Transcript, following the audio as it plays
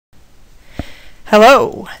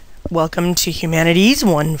Hello, welcome to Humanities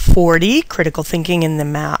 140, Critical Thinking in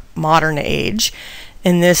the Modern Age.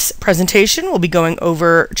 In this presentation, we'll be going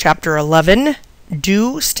over Chapter 11,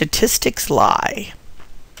 Do Statistics Lie?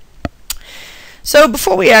 So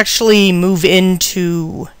before we actually move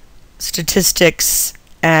into statistics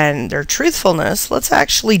and their truthfulness, let's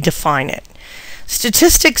actually define it.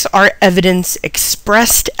 Statistics are evidence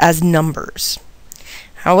expressed as numbers.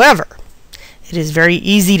 However, it is very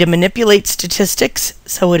easy to manipulate statistics,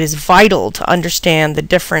 so it is vital to understand the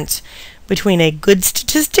difference between a good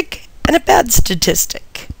statistic and a bad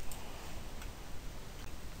statistic.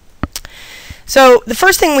 So the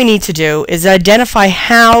first thing we need to do is identify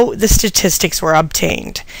how the statistics were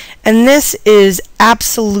obtained. And this is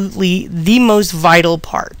absolutely the most vital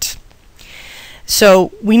part.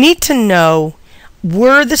 So we need to know,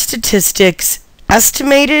 were the statistics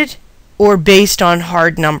estimated or based on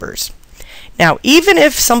hard numbers? Now, even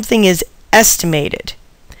if something is estimated,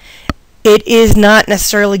 it is not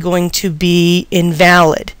necessarily going to be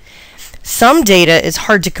invalid. Some data is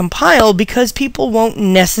hard to compile because people won't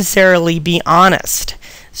necessarily be honest.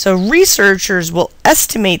 So researchers will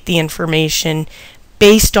estimate the information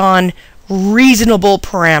based on reasonable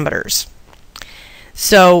parameters.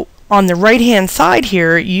 So on the right-hand side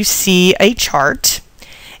here, you see a chart.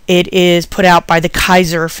 It is put out by the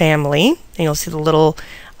Kaiser family, and you'll see the little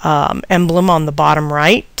emblem on the bottom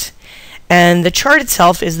right. And the chart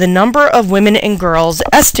itself is the number of women and girls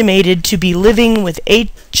estimated to be living with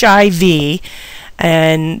HIV,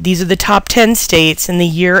 and these are the top 10 states in the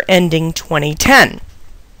year ending 2010.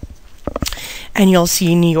 And you'll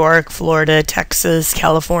see New York, Florida, Texas,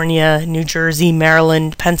 California, New Jersey,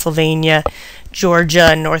 Maryland, Pennsylvania,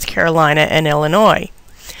 Georgia, North Carolina, and Illinois.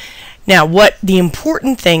 Now, what the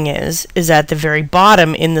important thing is at the very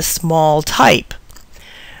bottom in the small type.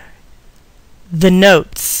 The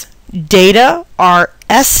notes. Data are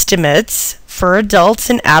estimates for adults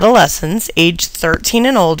and adolescents aged 13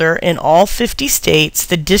 and older in all 50 states,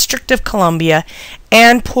 the District of Columbia,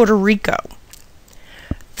 and Puerto Rico.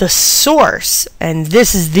 The source, and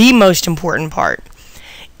this is the most important part,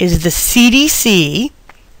 is the CDC,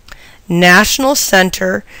 National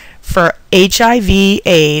Center for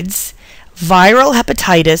HIV/AIDS, Viral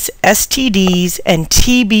Hepatitis, STDs, and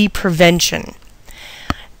TB Prevention.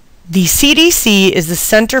 The CDC is the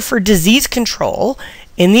Center for Disease Control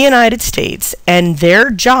in the United States, and their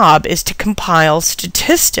job is to compile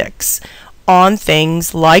statistics on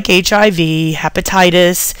things like HIV,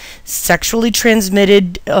 hepatitis, sexually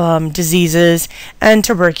transmitted diseases, and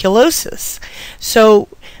tuberculosis. So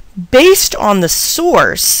based on the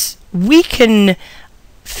source, we can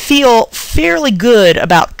feel fairly good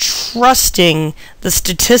about trusting the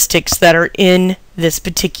statistics that are in this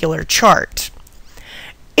particular chart.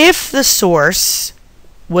 If the source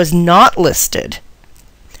was not listed,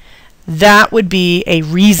 that would be a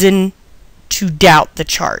reason to doubt the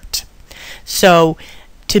chart. So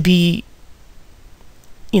to be,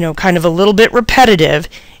 kind of a little bit repetitive,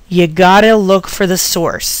 you gotta look for the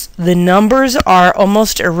source. The numbers are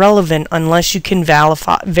almost irrelevant unless you can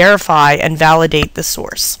verify and validate the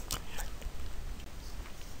source.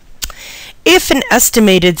 If an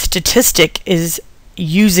estimated statistic is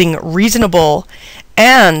using reasonable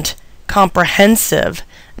and comprehensive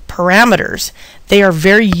parameters, they are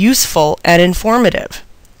very useful and informative.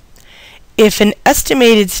 If an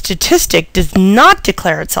estimated statistic does not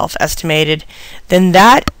declare itself estimated, then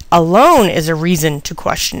that alone is a reason to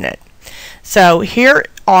question it. So here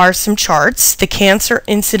are some charts: the cancer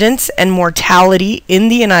incidence and mortality in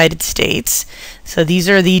the United States. So these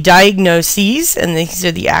are the diagnoses and these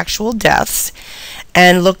are the actual deaths.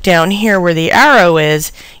 And look down here where the arrow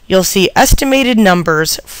is, you'll see estimated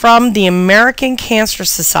numbers from the American Cancer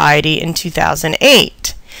Society in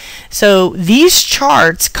 2008. So these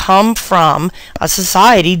charts come from a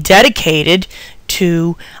society dedicated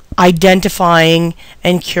to identifying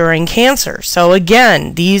and curing cancer. So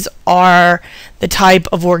again, these are the type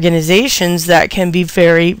of organizations that can be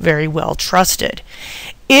very, very well trusted.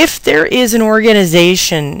 If there is an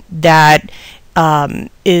organization that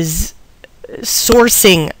is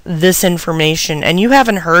sourcing this information and you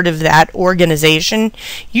haven't heard of that organization,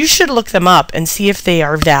 you should look them up and see if they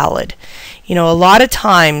are valid. A lot of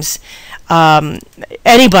times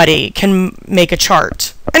anybody can make a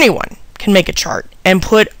chart. Anyone can make a chart and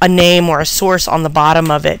put a name or a source on the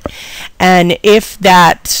bottom of it. And if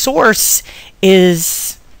that source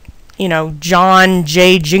is, John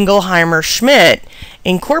J. Jingleheimer Schmidt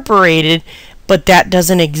Incorporated, but that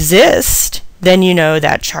doesn't exist, then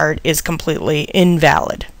that chart is completely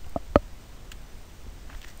invalid.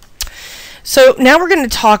 So now we're going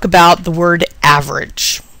to talk about the word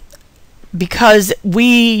average. because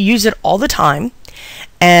we use it all the time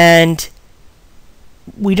and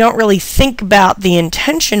we don't really think about the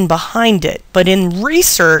intention behind it. But in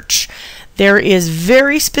research, there is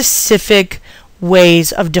very specific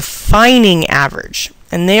ways of defining average,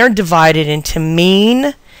 and they are divided into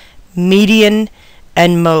mean, median,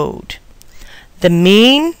 and mode. The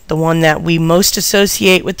mean, the one that we most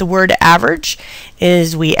associate with the word average,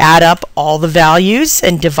 is we add up all the values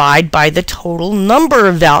and divide by the total number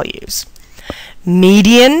of values.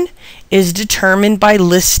 Median is determined by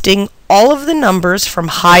listing all of the numbers from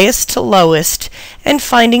highest to lowest and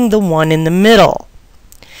finding the one in the middle.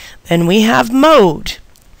 Then we have mode.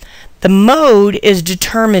 The mode is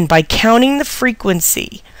determined by counting the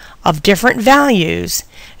frequency of different values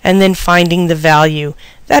and then finding the value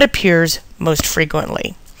that appears most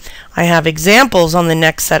frequently. I have examples on the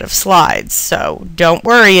next set of slides, so don't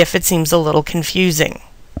worry if it seems a little confusing.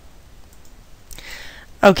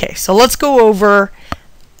 Okay, so let's go over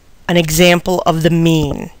an example of the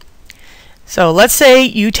mean. So let's say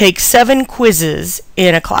you take 7 quizzes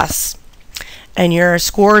in a class, and your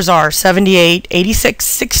scores are 78, 86,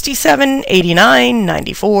 67, 89,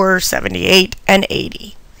 94, 78, and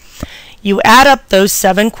 80. You add up those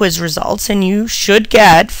 7 quiz results and you should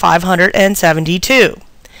get 572.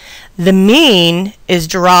 The mean is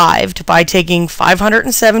derived by taking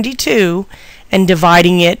 572 and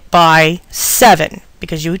dividing it by 7,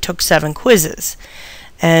 because you took 7 quizzes.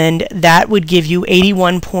 And that would give you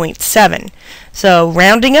 81.7. So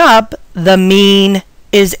rounding up, the mean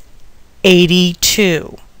is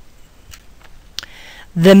 82.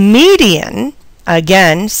 The median,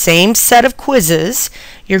 again, same set of quizzes,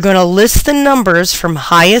 you're going to list the numbers from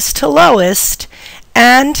highest to lowest,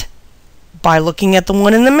 and by looking at the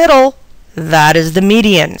one in the middle, that is the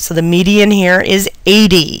median. So the median here is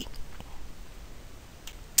 80.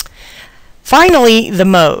 Finally, the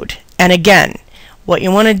mode. And again, what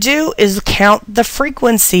you want to do is count the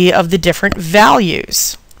frequency of the different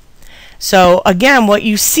values. So again, what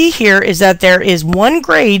you see here is that there is one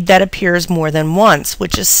grade that appears more than once,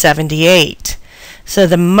 which is 78. So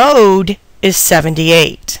the mode is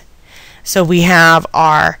 78. So we have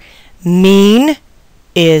our mean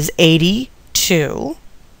is 82,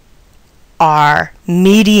 our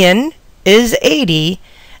median is 80,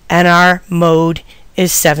 and our mode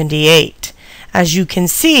is 78. As you can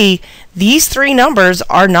see, these 3 numbers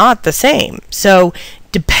are not the same. So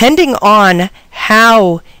depending on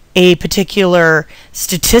how a particular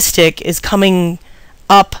statistic is coming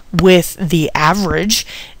up with the average,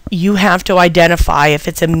 you have to identify if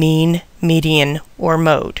it's a mean, median, or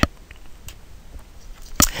mode.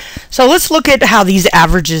 So let's look at how these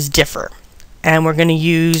averages differ. And we're going to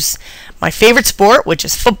use my favorite sport, which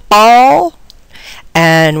is football,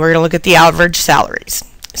 and we're going to look at the average salaries.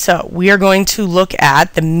 So we are going to look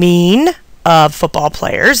at the mean of football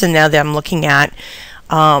players, and now that I'm looking at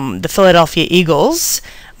the Philadelphia Eagles,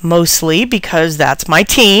 mostly because that's my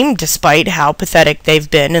team, despite how pathetic they've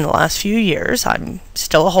been in the last few years. I'm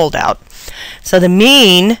still a holdout. So the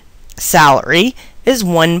mean salary is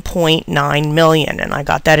 $1.9 million, and I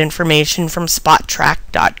got that information from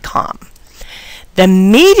spottrack.com. The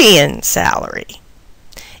median salary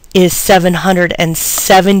is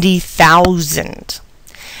 $770,000,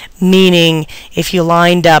 meaning if you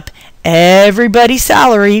lined up everybody's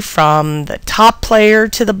salary from the top player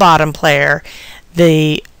to the bottom player,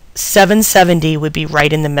 the 770 would be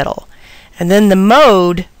right in the middle. And then the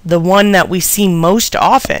mode, the one that we see most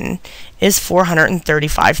often, is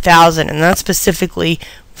 $435,000, and that's specifically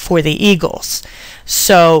for the Eagles.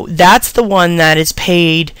 So that's the one that is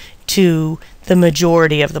paid to the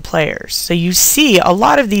majority of the players. So you see a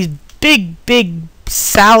lot of these big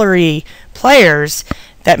salary players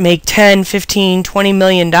that make 10, 15, $20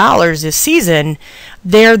 million this season,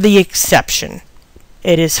 they're the exception.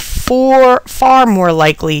 It is far more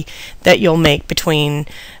likely that you'll make between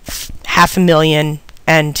 $500,000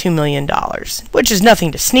 and $2 million, which is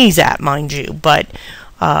nothing to sneeze at, mind you, but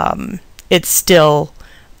it's still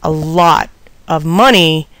a lot of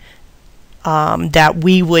money that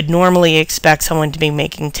we would normally expect someone to be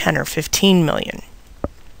making 10 or 15 million.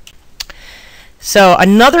 So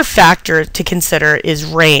another factor to consider is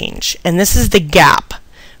range, and this is the gap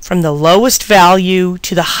from the lowest value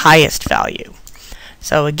to the highest value.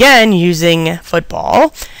 So again, using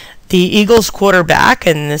football, the Eagles quarterback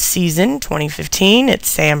in this season, 2015, it's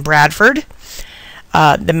Sam Bradford,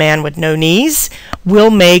 the man with no knees, will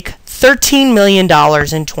make $13 million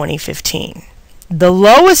in 2015. The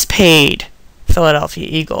lowest paid Philadelphia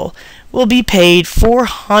Eagle will be paid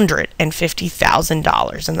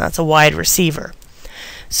 $450,000, and that's a wide receiver.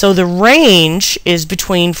 So the range is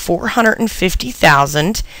between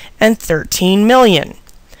 450,000 and 13 million,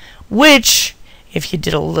 which, if you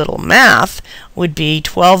did a little math, would be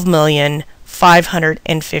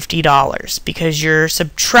 $12,550, because you're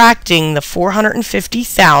subtracting the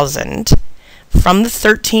 450,000 from the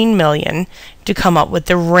 13 million to come up with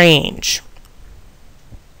the range.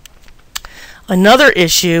 Another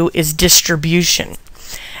issue is distribution,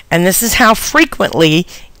 and this is how frequently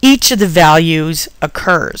each of the values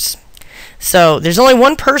occurs. So there's only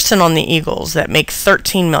one person on the Eagles that makes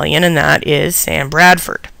 13 million, and that is Sam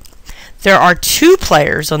Bradford. There are 2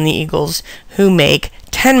 players on the Eagles who make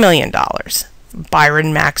 $10 million,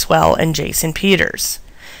 Byron Maxwell and Jason Peters.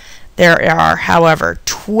 There are, however,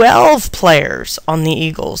 12 players on the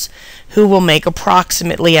Eagles who will make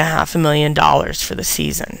approximately $500,000 for the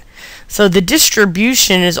season. So the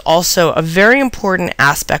distribution is also a very important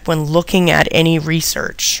aspect when looking at any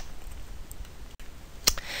research.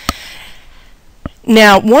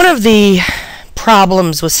 Now, one of the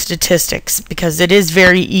problems with statistics, because it is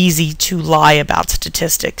very easy to lie about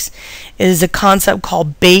statistics, is a concept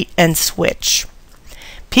called bait and switch.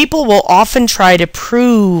 People will often try to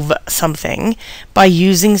prove something by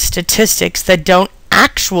using statistics that don't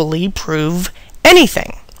actually prove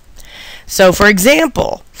anything. So, for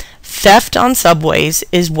example, theft on subways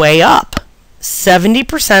is way up.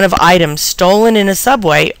 70% of items stolen in a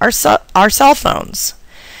subway are cell phones.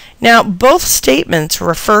 Now, both statements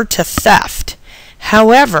refer to theft.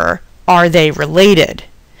 However, are they related?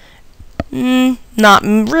 Not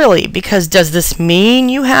really, because does this mean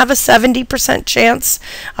you have a 70% chance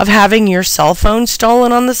of having your cell phone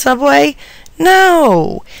stolen on the subway?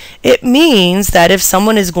 No. It means that if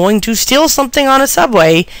someone is going to steal something on a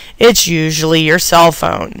subway, it's usually your cell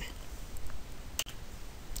phone.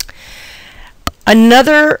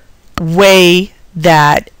 Another way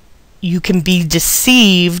that you can be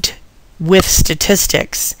deceived with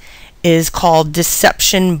statistics is called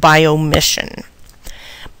deception by omission.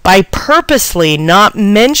 By purposely not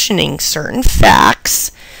mentioning certain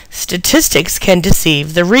facts, statistics can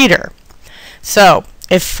deceive the reader. So,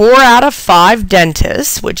 if 4 out of 5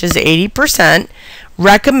 dentists, which is 80%,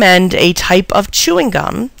 recommend a type of chewing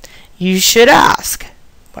gum, you should ask,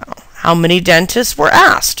 well, how many dentists were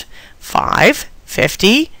asked? 5,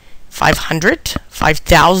 50, 500,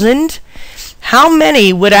 5,000? How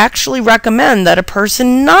many would actually recommend that a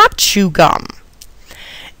person not chew gum?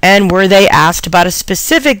 And were they asked about a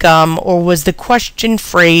specific gum, or was the question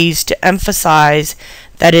phrased to emphasize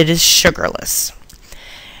that it is sugarless?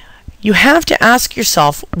 You have to ask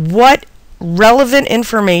yourself what relevant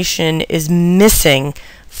information is missing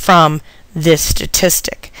from this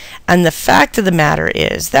statistic. And the fact of the matter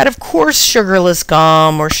is that, of course, sugarless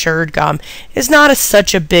gum or sugared gum is not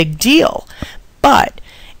such a big deal, but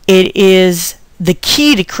it is the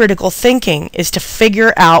key to critical thinking is to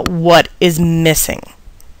figure out what is missing.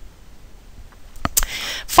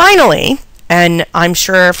 Finally, and I'm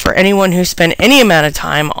sure for anyone who spent any amount of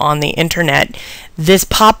time on the internet, this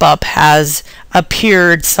pop-up has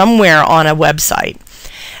appeared somewhere on a website.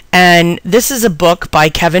 And this is a book by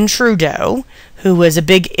Kevin Trudeau, who was a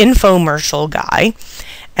big infomercial guy,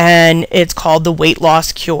 and it's called The Weight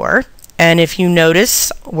Loss Cure. And if you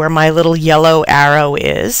notice where my little yellow arrow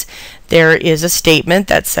is, there is a statement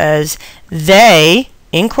that says, they,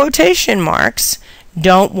 in quotation marks,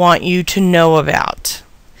 don't want you to know about.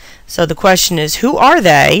 So the question is, who are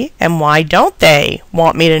they, and why don't they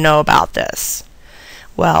want me to know about this?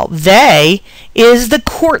 Well, they is the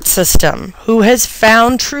court system, who has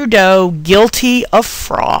found Trudeau guilty of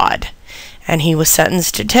fraud. And he was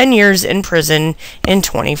sentenced to 10 years in prison in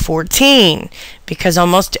 2014 because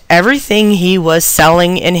almost everything he was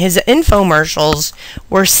selling in his infomercials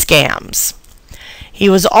were scams. He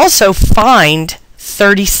was also fined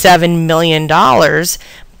 $37 million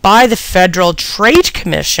by the Federal Trade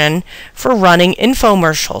Commission for running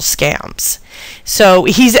infomercial scams. So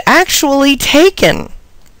he's actually taken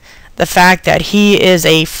the fact that he is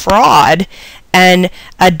a fraud and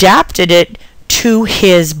adapted it to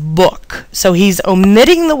his book. So he's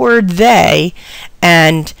omitting the word they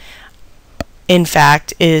and in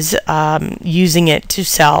fact is using it to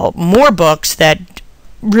sell more books that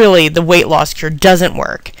really the weight loss cure doesn't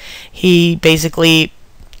work. He basically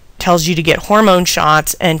tells you to get hormone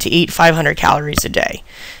shots and to eat 500 calories a day.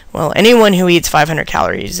 Well, anyone who eats 500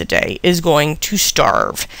 calories a day is going to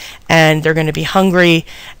starve, and they're going to be hungry,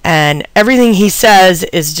 and everything he says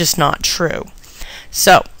is just not true.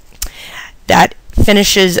 So, that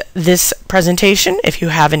finishes this presentation. If you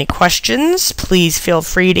have any questions, please feel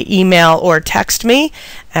free to email or text me,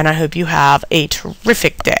 and I hope you have a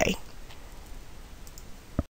terrific day.